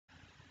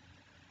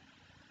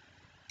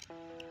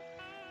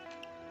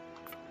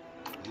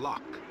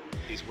Luck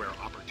is where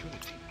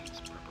opportunity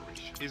meets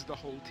preparation. Is the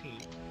whole team?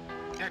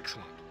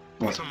 Excellent.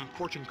 What? Some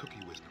fortune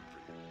cookie wisdom for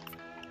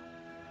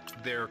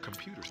you. Their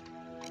computers.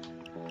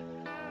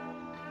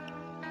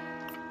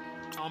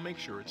 I'll make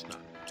sure it's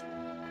done.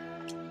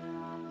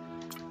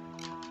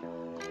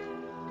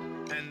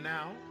 And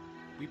now,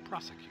 we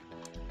prosecute.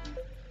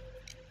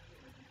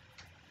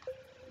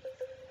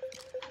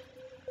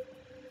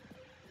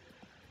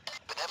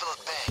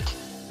 Benevolent Bank.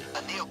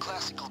 A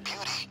neoclassical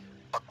beauty.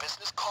 But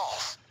business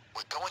calls.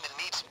 We're going to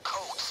need some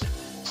codes.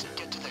 So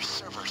get to their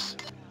servers.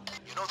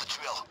 You know the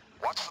drill.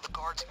 Watch for the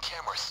guards and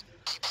cameras.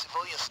 Keep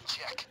civilians in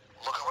check.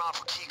 Look around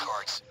for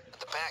keycards.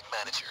 And the bank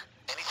manager.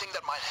 Anything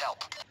that might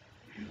help.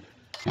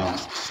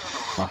 That's the server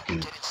room. Fucking.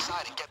 Get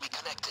inside and get me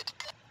connected.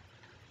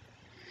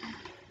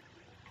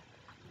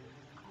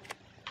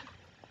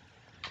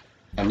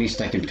 At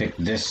least I can pick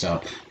this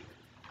up.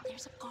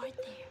 There's a guard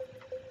there.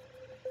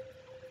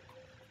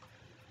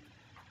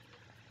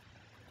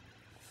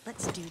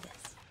 Let's do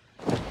this.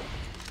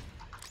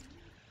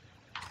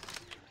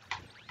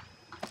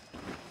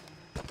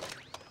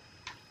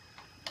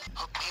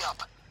 Hook me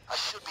up. I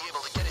should be able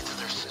to get into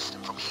their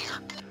system from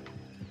here.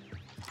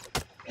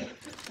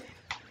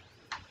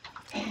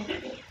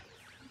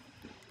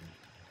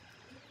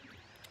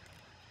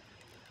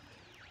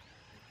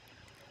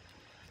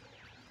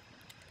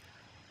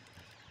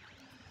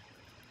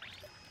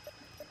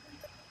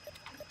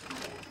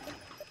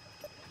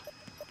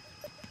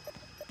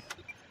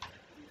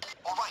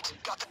 All right,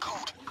 got the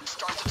code.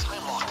 Start the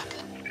time lock.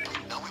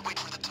 Now we wait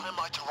for the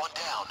timeline to run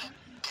down.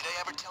 Did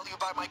I ever tell you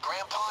about my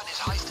grandpa and his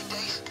heisting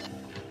days?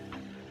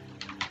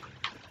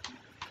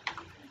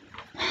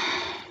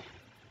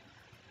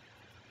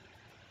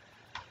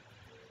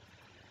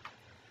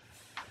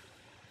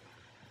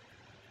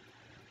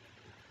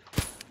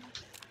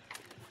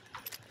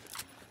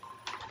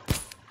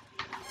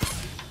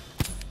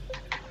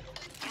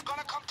 They're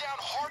gonna come down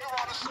harder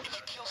on us if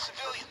you kill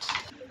civilians.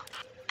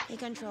 Hey,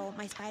 Control,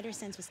 my spider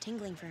sense was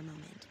tingling for a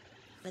moment.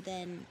 But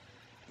then,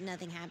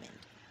 nothing happened.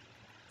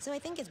 So I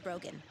think it's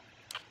broken.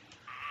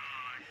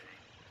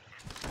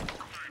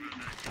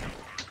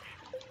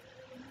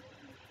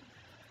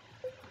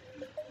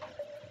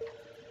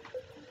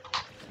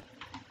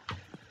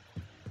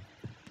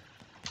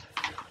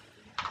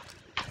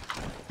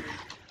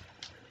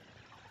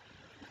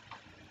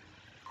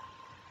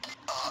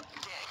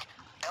 Gang,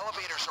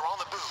 elevators are on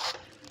the move.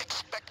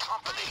 Expect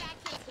company.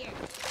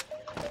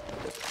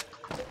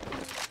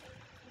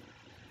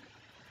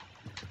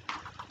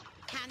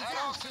 That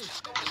hostage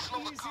is going to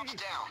slow the cops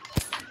down.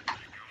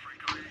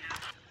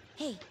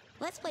 Hey,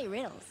 let's play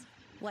riddles.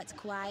 What's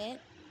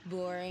quiet,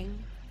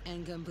 boring,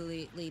 and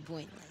completely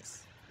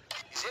pointless?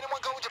 Is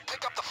anyone going to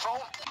pick up the phone?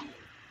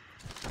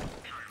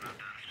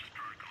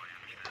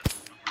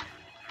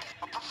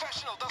 A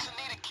professional doesn't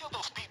need to kill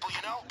those people,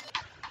 you know?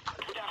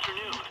 Good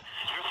afternoon.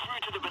 You're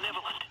through to the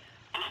Benevolent.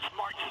 This is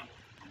Martin.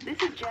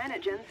 This is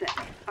Janet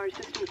Jensek. Our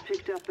system's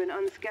picked up an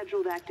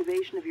unscheduled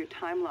activation of your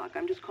time lock.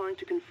 I'm just calling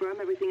to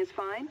confirm everything is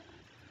fine.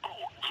 Oh,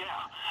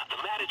 yeah. The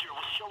manager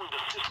was showing the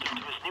system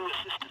to his new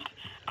assistant.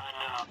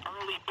 An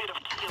early bit of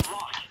key and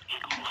lock, he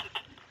calls it.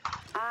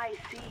 I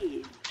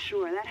see.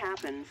 Sure, that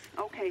happens.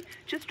 Okay,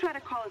 just try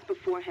to call us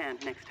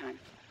beforehand next time.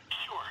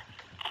 Sure.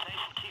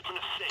 Thanks for keeping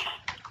us safe.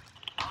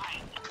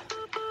 Bye.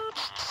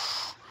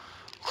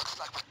 Looks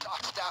like we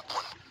dodged that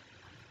one.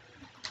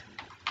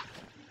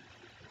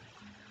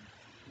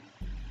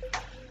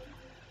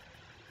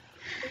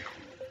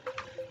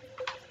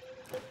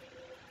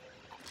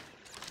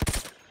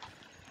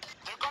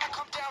 They're gonna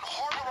come down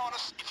harder on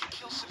us if you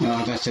kill civilians.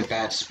 No, that's a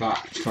bad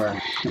spot for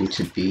him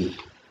to be.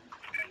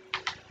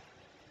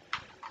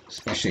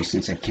 Especially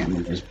since I can't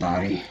move his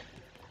body.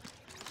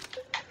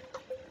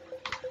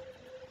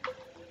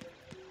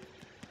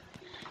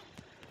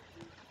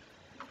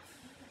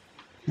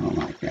 Oh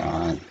my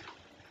god.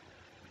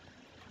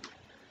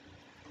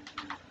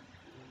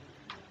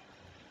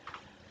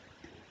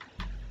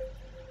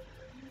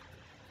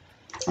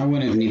 I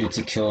wouldn't have needed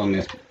to kill him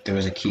if there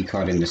was a key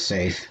card in the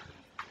safe.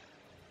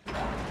 There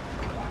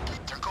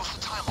goes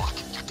the time lock.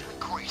 You're doing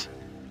great.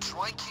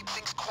 Try and keep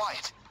things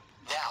quiet.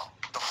 Now,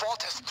 the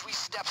vault has 3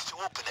 steps to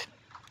open it.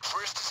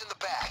 First is in the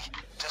bag.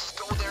 Just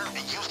go there and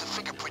use the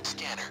fingerprint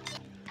scanner.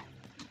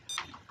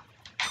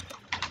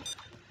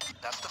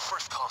 That's the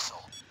first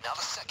console. Now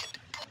the second.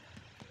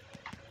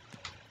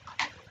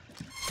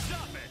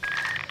 Stop it!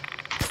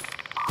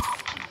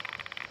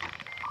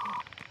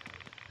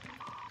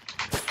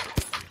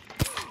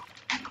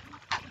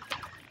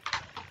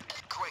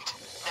 Great.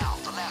 Now,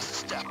 the last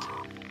step.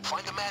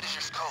 Find the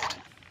manager's code.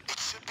 It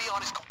should be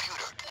on his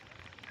computer.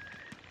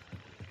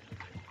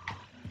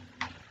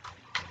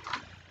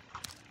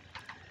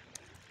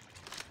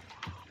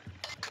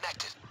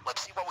 Connected.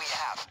 Let's see what we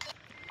have.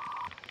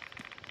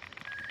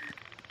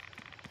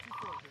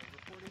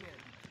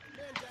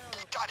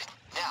 Got it.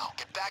 Now,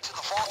 get back to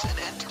the vault and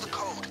enter the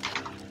code.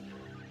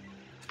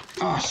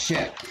 Oh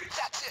shit.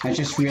 That's it. I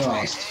just Quick,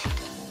 realized. eh?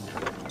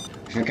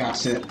 I forgot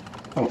to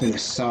open the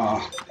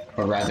saw.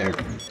 Or rather...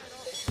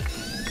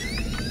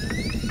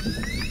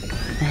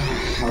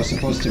 I was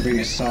supposed to bring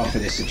a saw for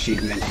this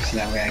achievement, so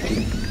that way I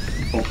can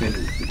open...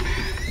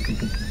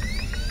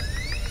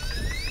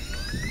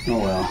 Oh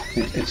well,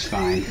 it's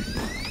fine.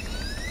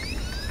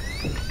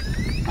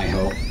 I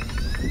hope.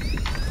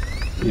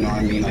 You know what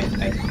I mean?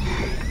 Like...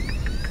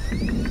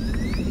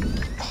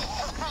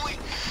 Holy!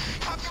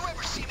 Have you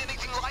ever seen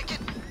anything like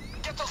it?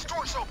 Get those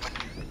doors open.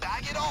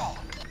 Bag it all.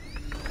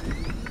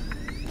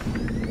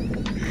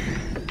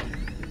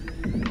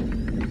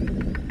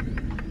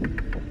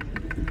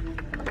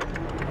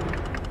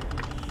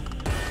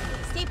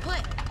 Stay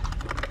put.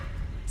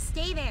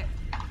 Stay there.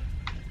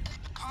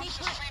 Cops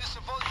just treat a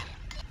civilian.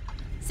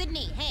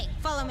 Sydney, hey,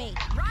 follow me.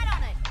 Right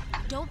on it.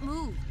 Don't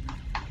move.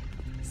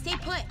 Stay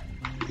put.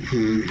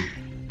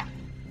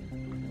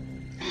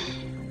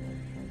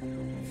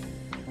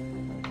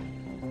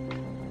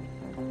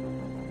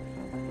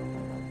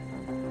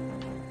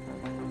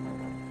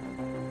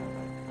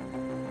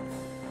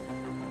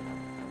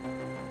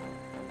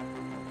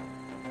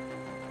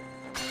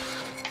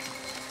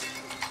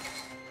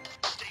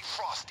 Stay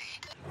frosty.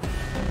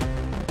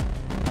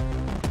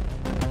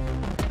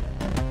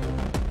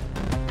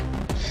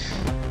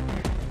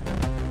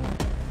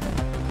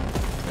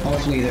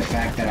 Hopefully the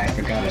fact that I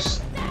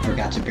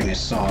forgot to bring a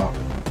saw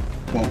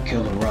won't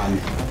kill the run.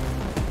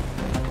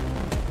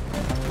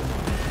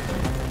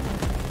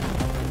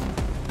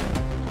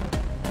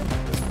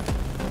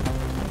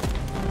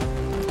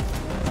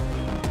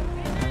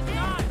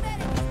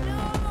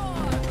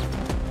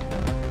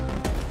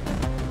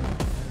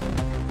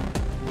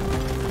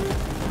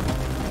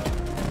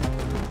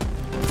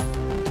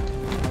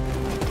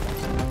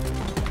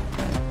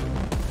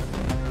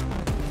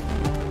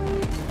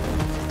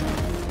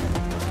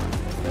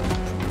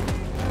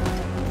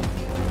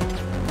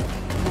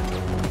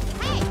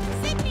 Hey,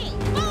 Sydney,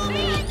 follow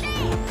me.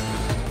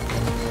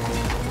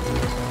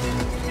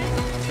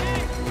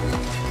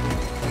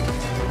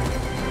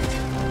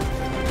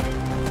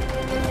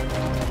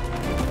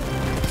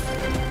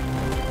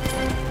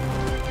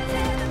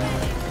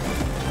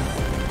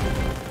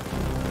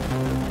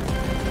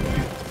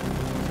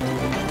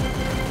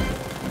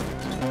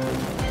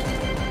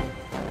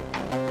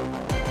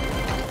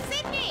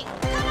 Sydney,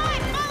 come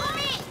on, follow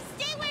me.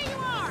 Stay where you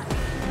are.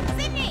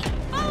 Sydney,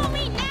 follow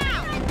me now.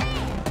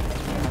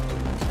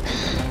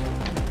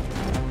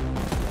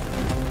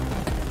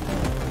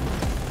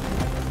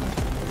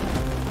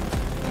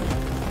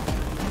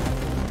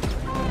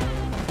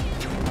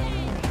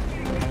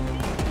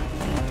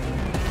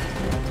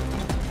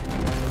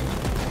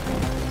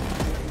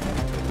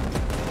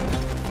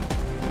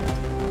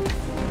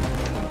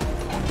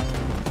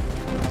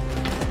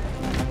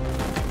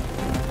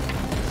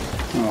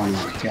 Oh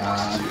my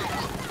god.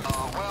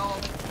 Well,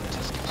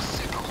 just give a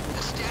signal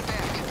and stand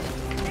back.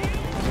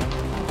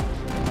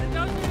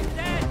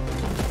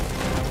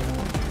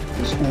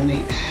 There's only...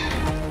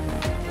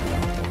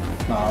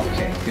 Oh,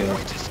 okay, good.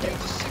 Just gave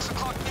the 6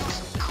 o'clock news.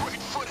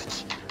 Great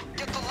footage.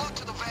 Get the loot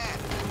to the van.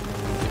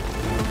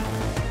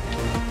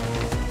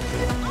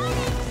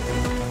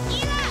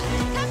 Ela,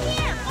 come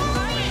here,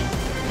 follow me.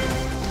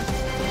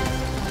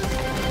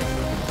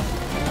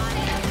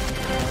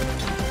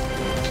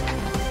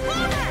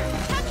 Clover,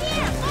 come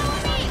here, follow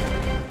me.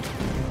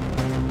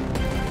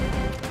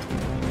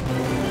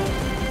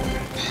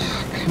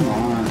 Come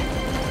on.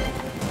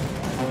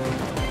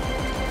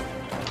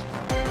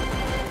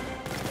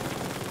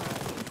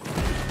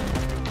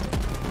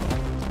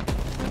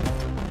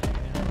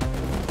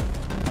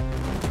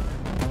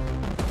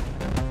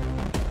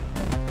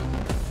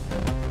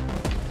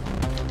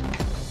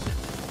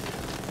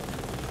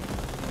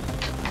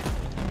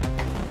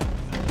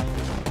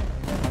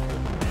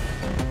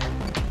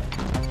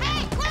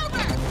 Hey,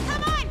 Clover,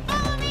 come on,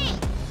 follow me.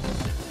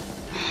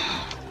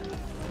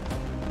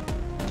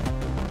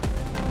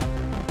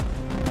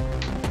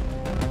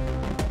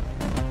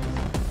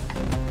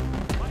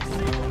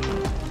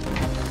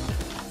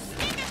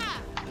 Stigma.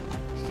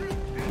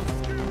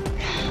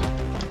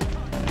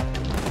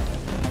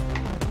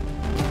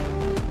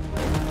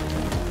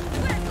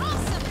 We're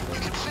awesome. You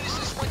can finish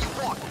this when you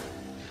want.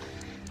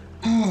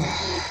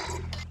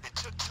 It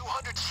took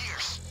 200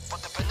 years, but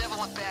the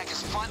benevolent bag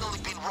has finally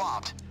been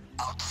robbed.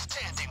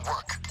 Outstanding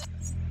work.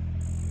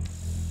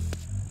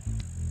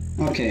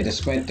 Okay,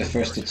 despite the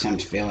first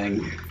attempt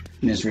failing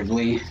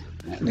miserably,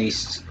 at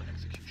least,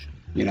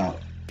 you know,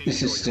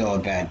 this is still a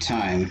bad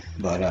time,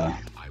 but I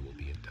will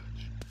be in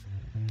touch.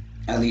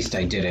 at least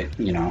I did it,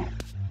 you know.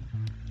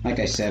 Like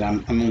I said,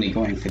 I'm only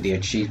going for the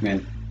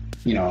achievement.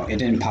 You know, it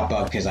didn't pop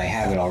up because I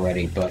have it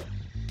already, but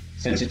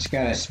since it's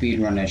got a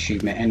speedrun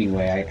achievement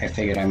anyway, I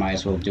figured I might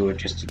as well do it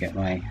just to get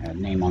my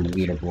name on the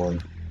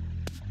leaderboard.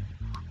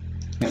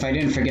 If I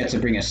didn't forget to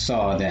bring a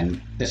saw,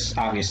 then this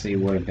obviously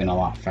would have been a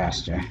lot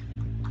faster.